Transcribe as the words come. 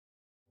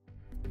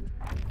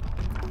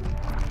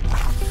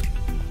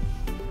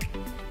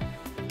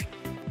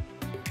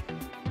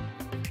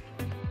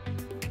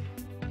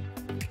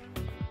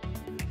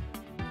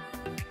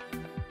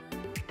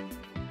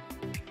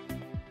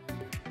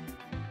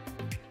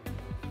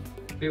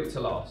Built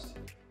to last.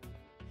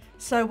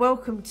 So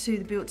welcome to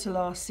the Built to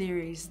Last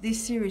series.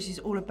 This series is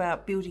all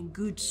about building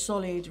good,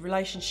 solid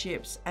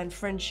relationships and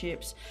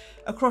friendships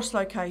across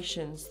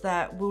locations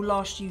that will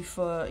last you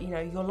for,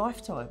 your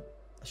lifetime.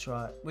 That's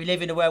right. We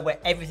live in a world where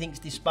everything's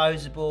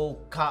disposable,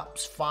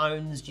 cups,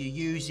 phones, you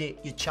use it,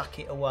 you chuck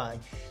it away.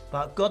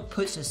 But God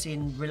puts us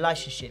in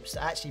relationships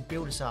that actually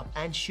build us up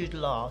and should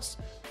last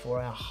for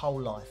our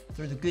whole life,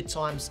 through the good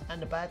times and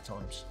the bad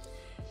times.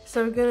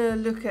 So we're going to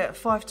look at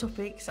 5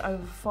 topics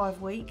over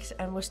 5 weeks,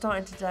 and we're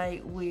starting today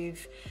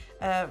with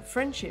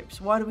friendships.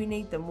 Why do we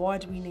need them? Why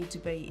do we need to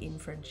be in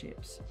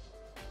friendships?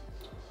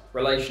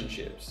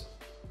 Relationships.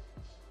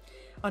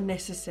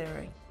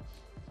 Unnecessary.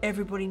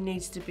 Everybody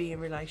needs to be in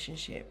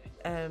relationship.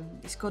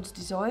 It's God's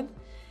design,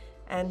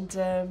 and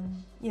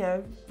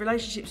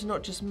relationships are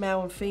not just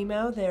male and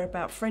female. They're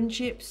about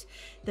friendships.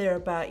 They're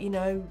about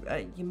your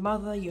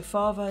mother, your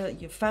father,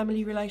 your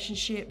family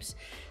relationships,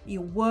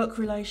 your work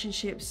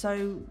relationships.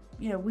 So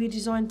we're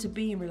designed to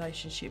be in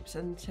relationships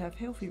and to have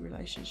healthy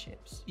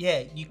relationships.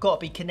 Yeah, you've got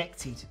to be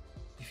connected.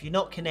 If you're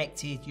not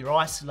connected, you're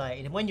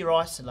isolated, and when you're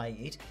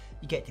isolated,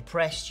 you get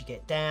depressed, you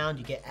get down,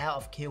 you get out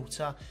of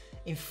kilter.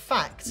 In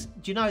fact,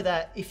 do you know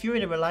that if you're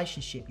in a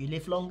relationship, you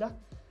live longer?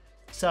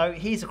 So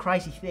here's a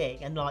crazy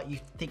thing, and you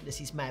think this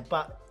is mad,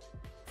 but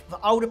for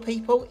older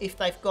people, if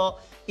they've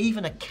got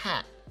even a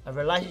cat, a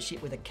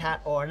relationship with a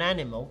cat or an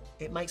animal,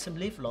 it makes them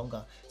live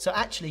longer. So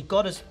actually,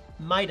 God has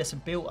made us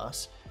and built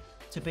us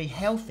to be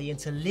healthy and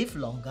to live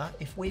longer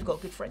if we've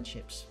got good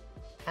friendships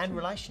and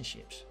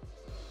relationships.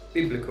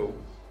 Biblical.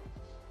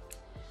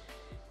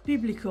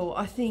 Biblical,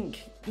 I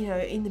think,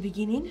 in the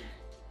beginning,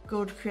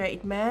 God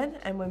created man,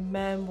 and when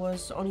man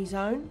was on his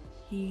own,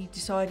 he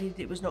decided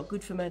it was not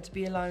good for man to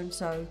be alone,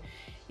 so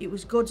it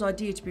was God's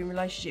idea to be in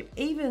relationship.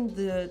 Even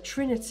the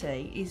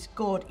Trinity is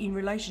God in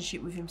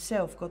relationship with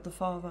himself, God the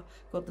Father,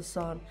 God the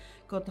Son,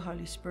 God the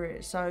Holy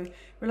Spirit. So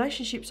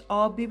relationships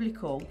are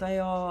biblical. They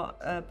are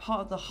part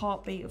of the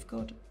heartbeat of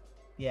God.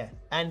 Yeah,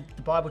 and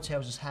the Bible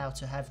tells us how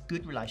to have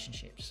good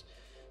relationships.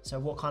 So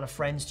what kind of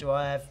friends do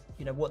I have?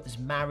 What does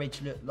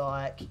marriage look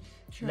like?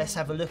 Sure. Let's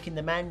have a look in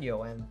the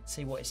manual and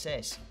see what it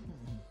says.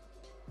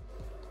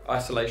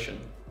 Isolation.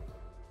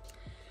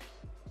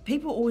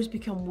 People always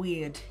become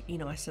weird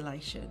in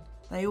isolation.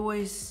 They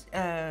always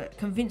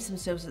convince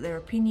themselves that their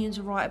opinions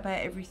are right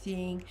about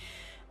everything,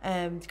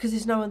 because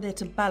there's no one there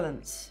to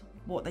balance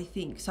what they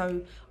think.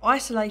 So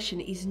isolation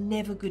is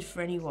never good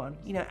for anyone.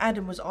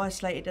 Adam was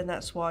isolated, and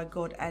that's why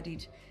God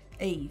added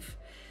Eve.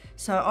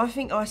 So I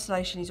think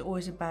isolation is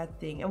always a bad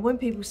thing. And when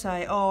people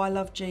say, "Oh, I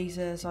love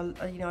Jesus, I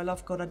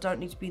love God, I don't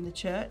need to be in the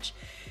church,"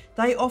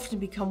 they often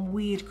become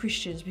weird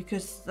Christians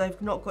because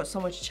they've not got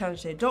someone to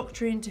challenge their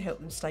doctrine to help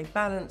them stay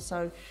balanced.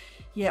 So,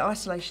 yeah,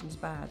 isolation's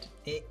bad.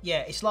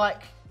 It's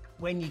like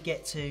when you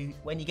get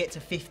to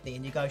 50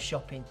 and you go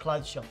shopping,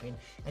 clothes shopping,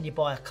 and you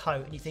buy a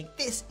coat and you think,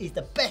 this is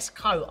the best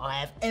coat I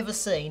have ever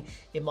seen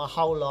in my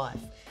whole life.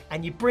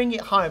 And you bring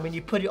it home and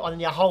you put it on,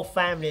 and your whole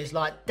family is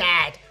like,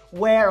 "Dad,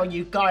 where are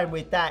you going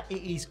with that?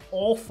 It is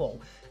awful."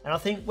 And I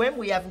think when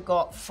we haven't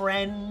got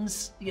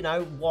friends,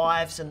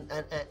 wives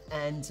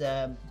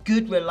and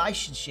good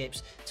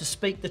relationships to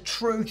speak the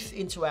truth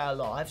into our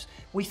lives,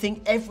 we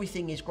think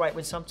everything is great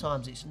when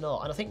sometimes it's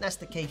not. And I think that's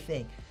the key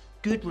thing.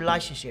 Good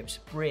relationships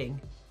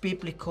bring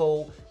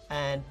biblical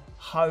and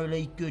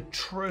holy good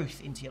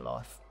truth into your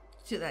life.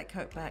 You took that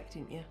coat back,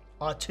 didn't you?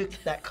 I took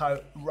that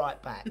coat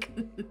right back.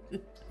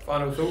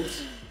 Final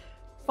thoughts?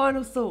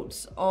 Final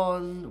thoughts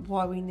on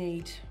why we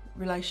need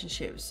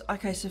relationships.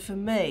 Okay, so for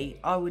me,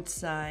 I would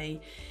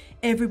say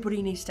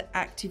everybody needs to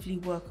actively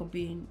work on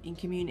being in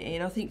community,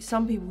 and I think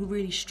some people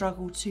really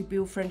struggle to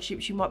build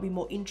friendships. You might be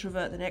more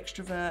introvert than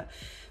extrovert,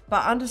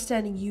 but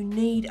understanding you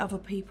need other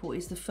people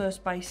is the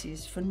first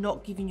basis for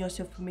not giving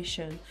yourself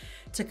permission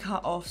to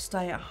cut off,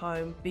 stay at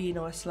home, be in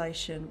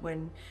isolation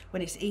when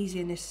it's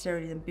easier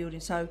necessarily than building.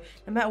 So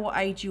no matter what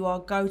age you are,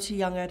 go to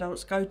young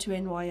adults, go to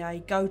NYA,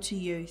 go to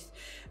youth,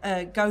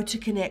 go to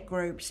connect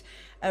groups,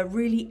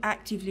 really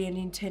actively and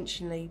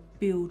intentionally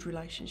build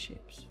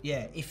relationships.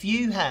 Yeah, if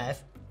you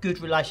have good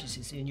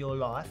relationships in your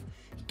life,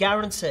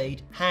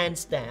 guaranteed,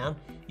 hands down,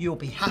 you'll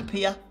be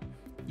happier,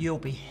 you'll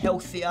be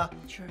healthier,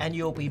 True. And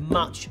you'll be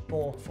much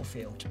more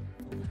fulfilled.